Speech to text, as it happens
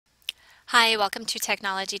Hi, welcome to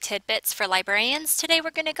Technology Tidbits for Librarians. Today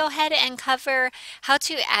we're going to go ahead and cover how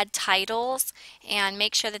to add titles and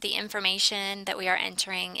make sure that the information that we are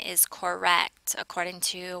entering is correct according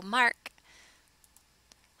to MARC.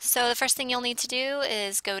 So the first thing you'll need to do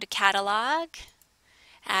is go to Catalog,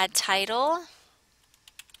 add title.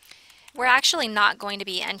 We're actually not going to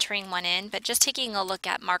be entering one in, but just taking a look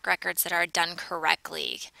at MARC records that are done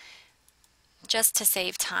correctly, just to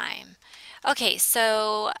save time. Okay,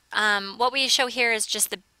 so what we show here is just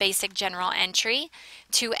the basic general entry.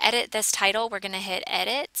 To edit this title, we're going to hit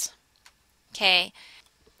Edit. Okay.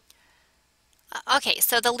 Okay,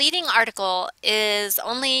 so the leading article is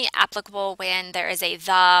only applicable when there is a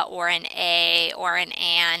the or an a or an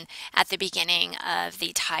at the beginning of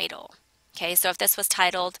the title. Okay, so if this was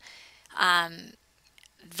titled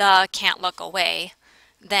The Can't Look Away,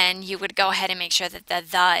 then you would go ahead and make sure that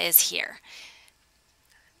the is here.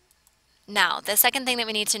 Now, the second thing that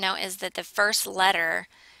we need to know is that the first letter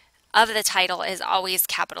of the title is always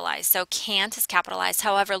capitalized. So can't is capitalized.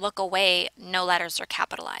 However, look away, no letters are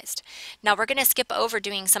capitalized. Now we're going to skip over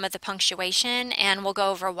doing some of the punctuation and we'll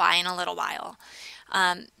go over why in a little while.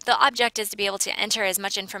 The object is to be able to enter as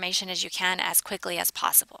much information as you can as quickly as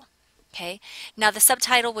possible. Okay. Now the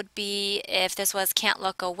subtitle would be if this was can't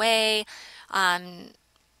look away,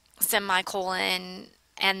 semicolon,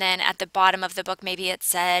 and then at the bottom of the book maybe it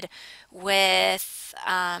said with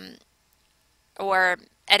or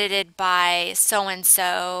edited by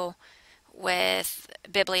so-and-so with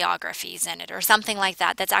bibliographies in it or something like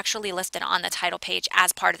that that's actually listed on the title page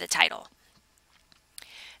as part of the title.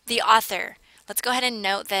 The author, let's go ahead and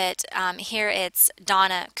note that here it's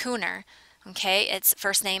Donna Cooner. Okay, it's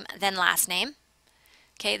first name then last name.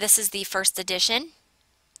 Okay, this is the first edition.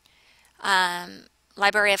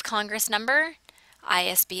 Library of Congress number,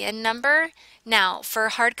 ISBN number. Now for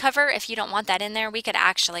hardcover, if you don't want that in there, we could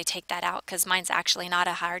actually take that out because mine's actually not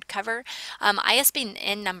a hardcover.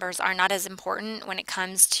 ISBN numbers are not as important when it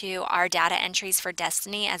comes to our data entries for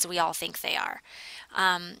Destiny as we all think they are.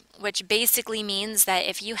 Which basically means that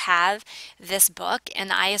if you have this book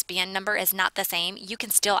and the ISBN number is not the same, you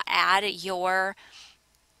can still add your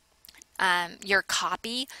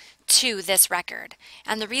copy to this record.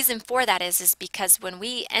 And the reason for that is because when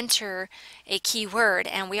we enter a keyword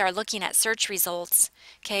and we are looking at search results,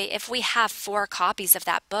 okay, if we have 4 copies of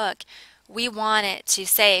that book, we want it to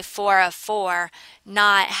say 4 of 4,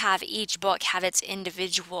 not have each book have its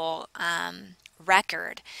individual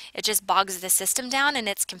record. It just bogs the system down and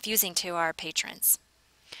it's confusing to our patrons.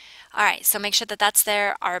 All right, so make sure that that's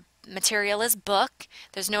there. Our material is book.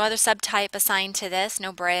 There's no other subtype assigned to this,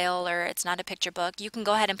 no braille or it's not a picture book. You can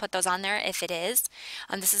go ahead and put those on there if it is.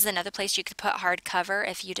 This is another place you could put hardcover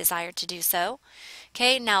if you desire to do so.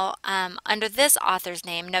 Okay, now under this author's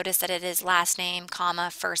name, notice that it is last name, comma,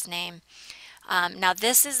 first name. Now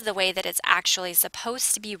this is the way that it's actually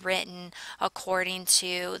supposed to be written according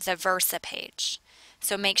to the Versa page.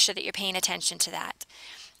 So make sure that you're paying attention to that.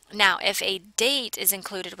 Now, if a date is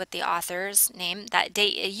included with the author's name, that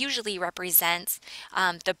date usually represents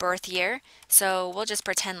the birth year. So we'll just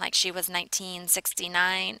pretend like she was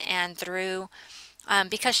 1969 and through,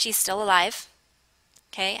 because she's still alive.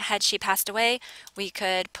 Okay, had she passed away, we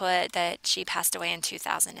could put that she passed away in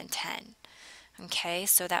 2010. Okay,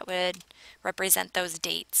 so that would represent those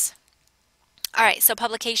dates. All right, so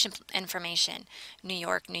publication information, New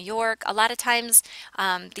York, New York. A lot of times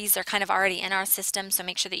these are kind of already in our system, so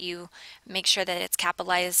make sure that you make sure that it's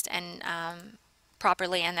capitalized and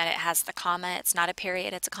properly and that it has the comma. It's not a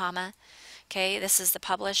period, it's a comma. Okay, this is the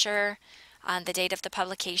publisher, the date of the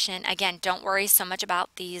publication. Again, don't worry so much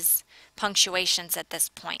about these punctuations at this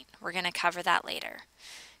point. We're going to cover that later.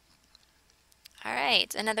 All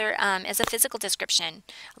right, another is a physical description.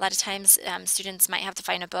 A lot of times students might have to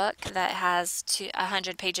find a book that has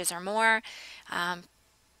 100 pages or more.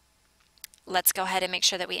 Let's go ahead and make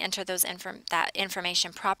sure that we enter that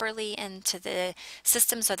information properly into the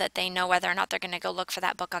system so that they know whether or not they're going to go look for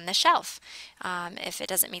that book on the shelf. If it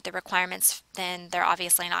doesn't meet the requirements, then they're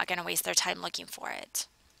obviously not going to waste their time looking for it.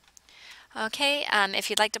 Okay, if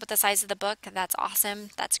you'd like to put the size of the book, that's awesome.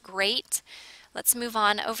 That's great. Let's move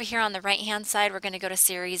on. Over here on the right hand side, we're going to go to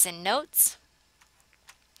series and notes.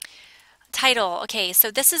 Title. Okay, so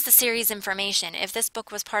this is the series information. If this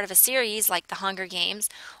book was part of a series like The Hunger Games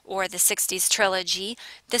or the 60s trilogy,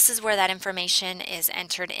 this is where that information is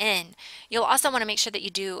entered in. You'll also want to make sure that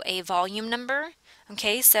you do a volume number.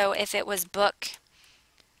 Okay, so if it was book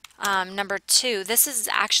number 2, this is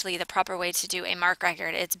actually the proper way to do a MARC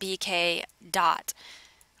record. It's BK.2.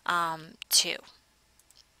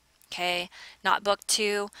 okay, not book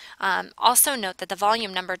 2. Also note that the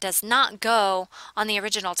volume number does not go on the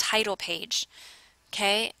original title page,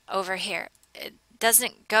 okay, over here. It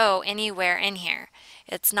doesn't go anywhere in here.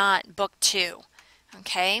 It's not book 2,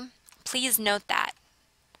 okay? Please note that.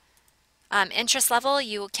 Interest level,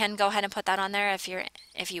 you can go ahead and put that on there if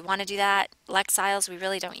you want to do that. Lexiles, we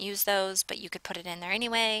really don't use those, but you could put it in there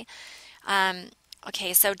anyway.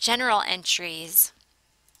 Okay, so general entries,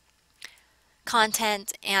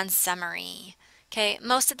 content, and summary. Okay,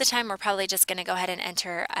 most of the time we're probably just going to go ahead and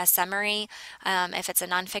enter a summary. If it's a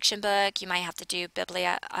nonfiction book, you might have to do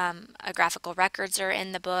bibliographical records are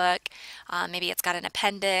in the book. Maybe it's got an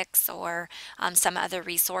appendix or some other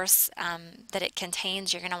resource that it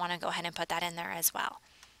contains. You're going to want to go ahead and put that in there as well.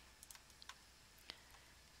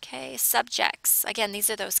 Okay, subjects. Again, these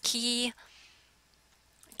are those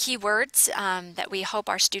keywords that we hope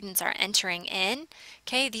our students are entering in.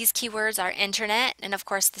 Okay, these keywords are internet, and of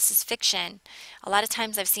course this is fiction. A lot of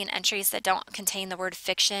times I've seen entries that don't contain the word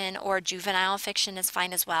fiction, or juvenile fiction is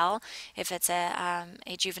fine as well if it's a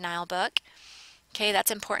juvenile book. Okay, that's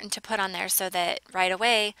important to put on there so that right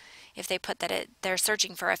away, if they put that they're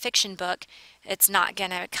searching for a fiction book, it's not going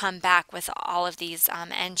to come back with all of these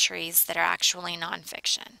entries that are actually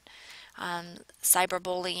nonfiction.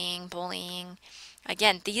 Cyberbullying, bullying.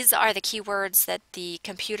 Again, these are the keywords that the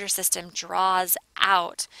computer system draws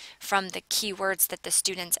out from the keywords that the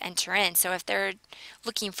students enter in. So if they're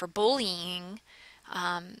looking for bullying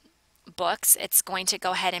books, it's going to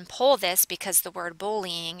go ahead and pull this because the word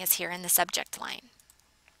bullying is here in the subject line.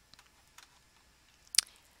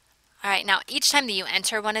 All right, now each time that you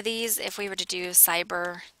enter one of these, if we were to do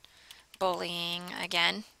cyber bullying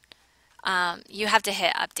again, you have to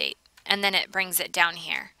hit update, and then it brings it down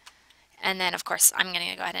here. And then, of course, I'm going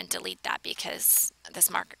to go ahead and delete that because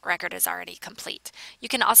this MARC record is already complete. You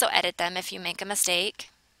can also edit them if you make a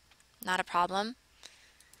mistake. Not a problem.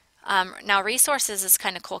 Now, resources is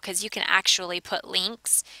kind of cool because you can actually put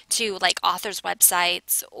links to like authors'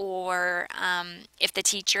 websites, or if the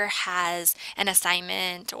teacher has an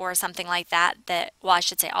assignment or something like that, well, I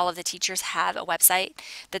should say all of the teachers have a website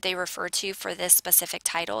that they refer to for this specific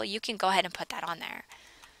title. You can go ahead and put that on there.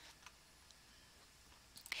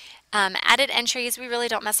 Added entries, we really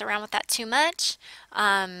don't mess around with that too much.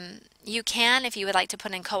 You can if you would like to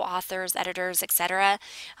put in co-authors, editors, etc.,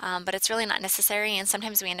 but it's really not necessary, and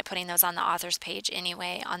sometimes we end up putting those on the authors page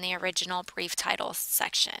anyway on the original brief title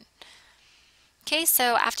section. Okay,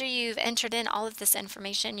 so after you've entered in all of this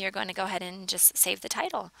information, you're going to go ahead and just save the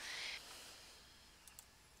title.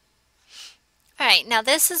 All right, now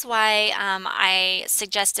this is why I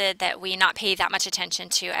suggested that we not pay that much attention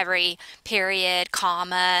to every period,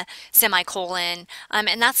 comma, semicolon,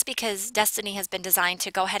 and that's because Destiny has been designed to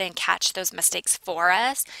go ahead and catch those mistakes for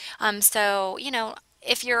us. So, you know,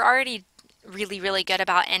 if you're already really good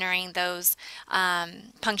about entering those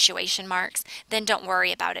punctuation marks, then don't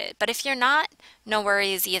worry about it. But if you're not, no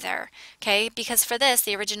worries either, okay? Because for this,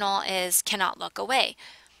 the original is cannot look away.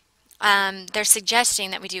 They're suggesting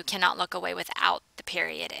that we do cannot look away without the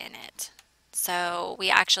period in it. So we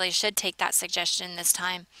actually should take that suggestion this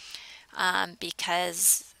time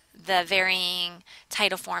because the varying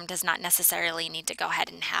title form does not necessarily need to go ahead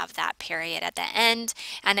and have that period at the end,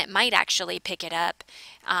 and it might actually pick it up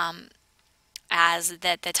as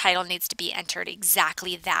that the title needs to be entered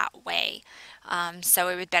exactly that way. So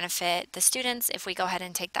it would benefit the students if we go ahead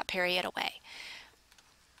and take that period away.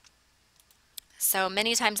 So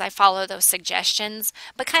many times I follow those suggestions,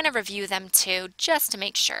 but kind of review them too, just to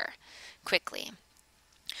make sure quickly.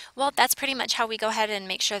 Well, that's pretty much how we go ahead and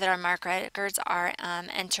make sure that our MARC records are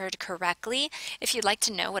entered correctly. If you'd like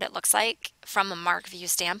to know what it looks like from a MARC view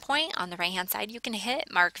standpoint, on the right hand side you can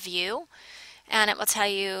hit MARC view, and it will tell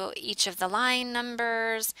you each of the line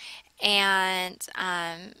numbers and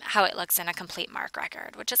how it looks in a complete MARC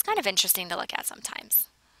record, which is kind of interesting to look at sometimes.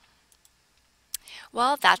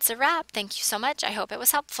 Well, that's a wrap. Thank you so much. I hope it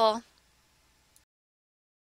was helpful.